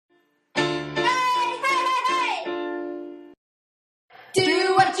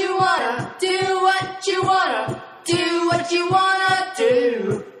wanna, do what you wanna, do what you wanna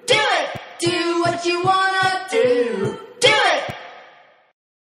do. Do it! Do what you wanna do. Do it!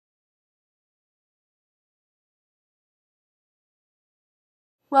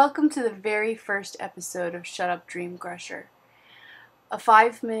 Welcome to the very first episode of Shut Up Dream Crusher, a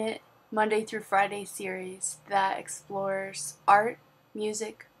 5-minute Monday through Friday series that explores art,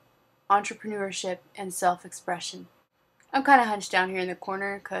 music, entrepreneurship, and self-expression. I'm kind of hunched down here in the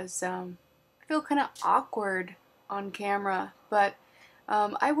corner because I feel kind of awkward on camera, but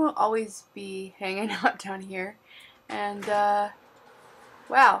I won't always be hanging out down here. And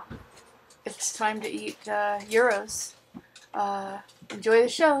wow, it's time to eat gyros. Enjoy the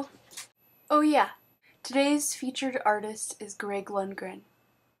show. Oh yeah, today's featured artist is Greg Lundgren.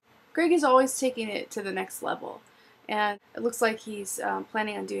 Greg is always taking it to the next level, and it looks like he's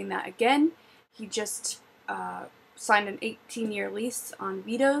planning on doing that again. He just signed an 18-year lease on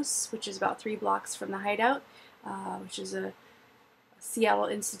Vito's, which is about 3 blocks from the Hideout, which is a Seattle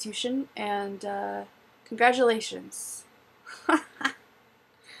institution, and congratulations.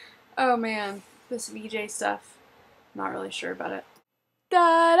 Oh man, this VJ stuff, not really sure about it.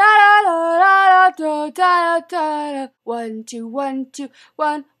 Da da da da da da da da. 1 2 1 2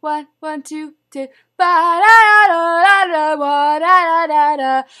 1 1 1 2 2. Ba da da da da da da da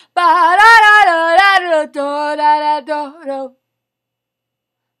da. Ba da da da da da da da da.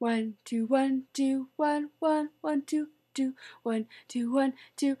 1 2 1 2 1 1 1 2 2 1 2 1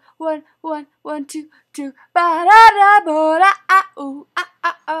 2 1 1 1 2 2. Ba da da ba da ah ooh ah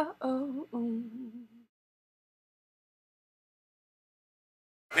ah ah oh.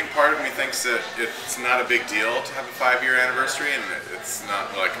 I think part of me thinks that it's not a big deal to have a 5-year anniversary and it's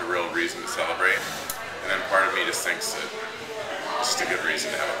not like a real reason to celebrate. And then part of me just thinks that it's just a good reason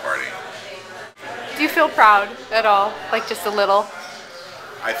to have a party. Do you feel proud at all? Like just a little?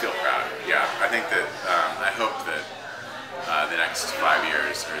 I feel proud, yeah. I think that, I hope that the next 5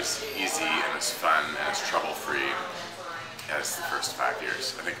 years are as easy and as fun and as trouble-free as the first 5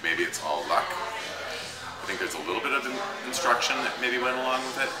 years. I think maybe it's all luck. I think there's a little bit of instruction that maybe went along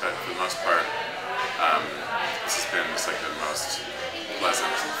with it, but for the most part, this has been just like the most pleasant,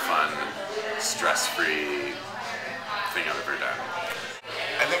 fun, stress-free thing I've ever done.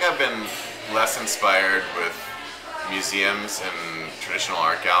 I think I've been less inspired with museums and traditional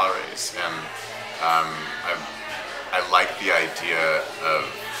art galleries, and I like the idea of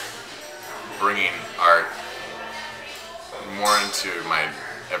bringing art more into my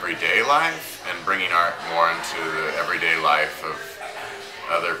everyday life and bringing art more into the everyday life of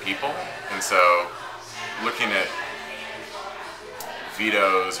other people. And so looking at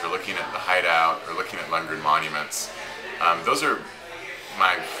Vito's or looking at the Hideout or looking at Lundgren monuments, those are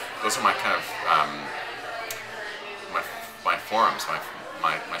my kind of my forums,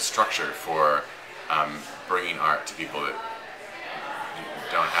 my structure for bringing art to people that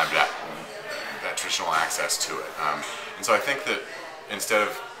don't have that traditional access to it. And so I think that instead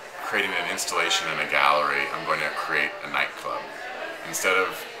of creating an installation in a gallery, I'm going to create a nightclub. Instead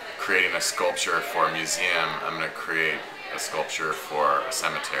of creating a sculpture for a museum, I'm going to create a sculpture for a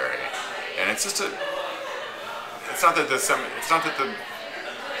cemetery. And it's just it's not that the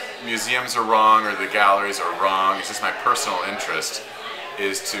museums are wrong or the galleries are wrong. It's just my personal interest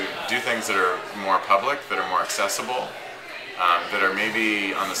is to do things that are more public, that are more accessible, that are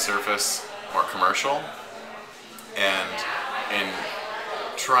maybe on the surface more commercial, and in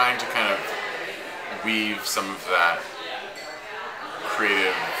trying to kind of weave some of that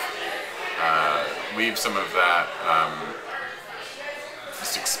creative,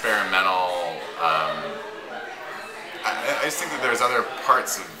 just experimental, I just think that there's other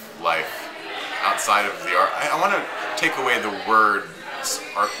parts of life outside of the art. I want to take away the word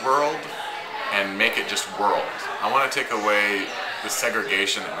art world and make it just world. I want to take away the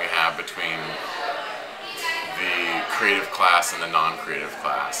segregation that we have between the creative class and the non-creative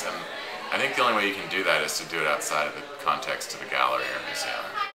class. And I think the only way you can do that is to do it outside of the context of a gallery or a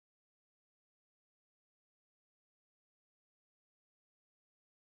museum.